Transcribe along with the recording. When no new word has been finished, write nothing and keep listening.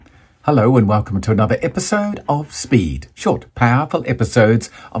Hello and welcome to another episode of Speed. Short, powerful episodes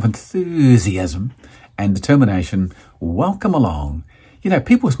of enthusiasm and determination. Welcome along. You know,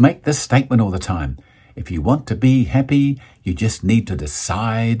 people make this statement all the time. If you want to be happy, you just need to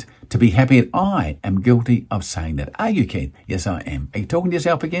decide to be happy. And I am guilty of saying that. Are you, Ken? Yes, I am. Are you talking to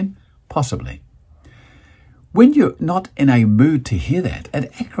yourself again? Possibly. When you're not in a mood to hear that, it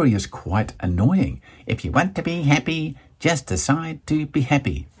actually is quite annoying. If you want to be happy, just decide to be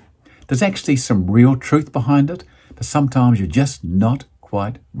happy. There's actually some real truth behind it, but sometimes you're just not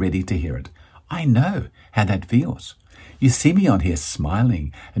quite ready to hear it. I know how that feels. You see me on here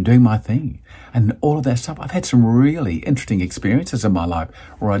smiling and doing my thing and all of that stuff. I've had some really interesting experiences in my life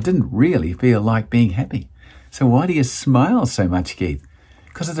where I didn't really feel like being happy. So why do you smile so much, Keith?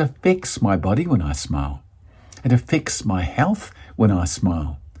 Because it affects my body when I smile. It affects my health when I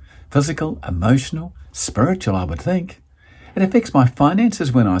smile. Physical, emotional, spiritual, I would think. It affects my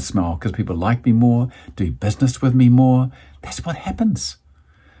finances when I smile because people like me more, do business with me more. That's what happens.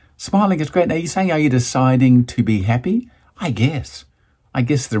 Smiling is great. Now, you saying, are you deciding to be happy? I guess.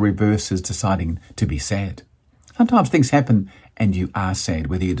 The reverse is deciding to be sad. Sometimes things happen and you are sad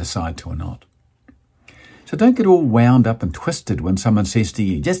whether you decide to or not. So don't get all wound up and twisted when someone says to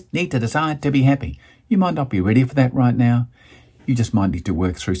you, you just need to decide to be happy. You might not be ready for that right now. You just might need to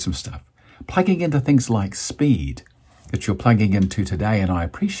work through some stuff. Plugging into things like speed that you're plugging into today, and I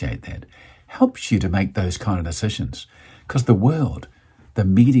appreciate that, helps you to make those kind of decisions. Because the world, the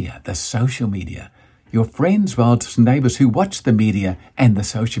media, the social media, your friends, relatives, and neighbours who watch the media and the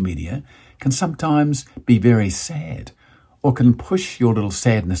social media can sometimes be very sad or can push your little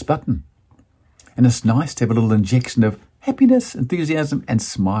sadness button. And it's nice to have a little injection of happiness, enthusiasm, and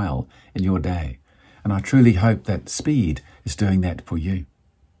smile in your day. And I truly hope that Speed is doing that for you.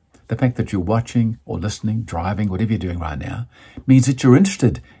 The fact that you're watching or listening, driving, whatever you're doing right now, means that you're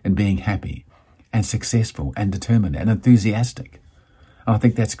interested in being happy and successful and determined and enthusiastic. And I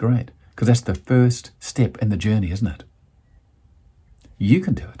think that's great because that's the first step in the journey, isn't it? You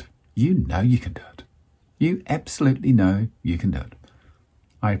can do it. You know you can do it. You absolutely know you can do it.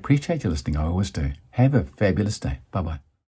 I appreciate you listening. I always do. Have a fabulous day. Bye-bye.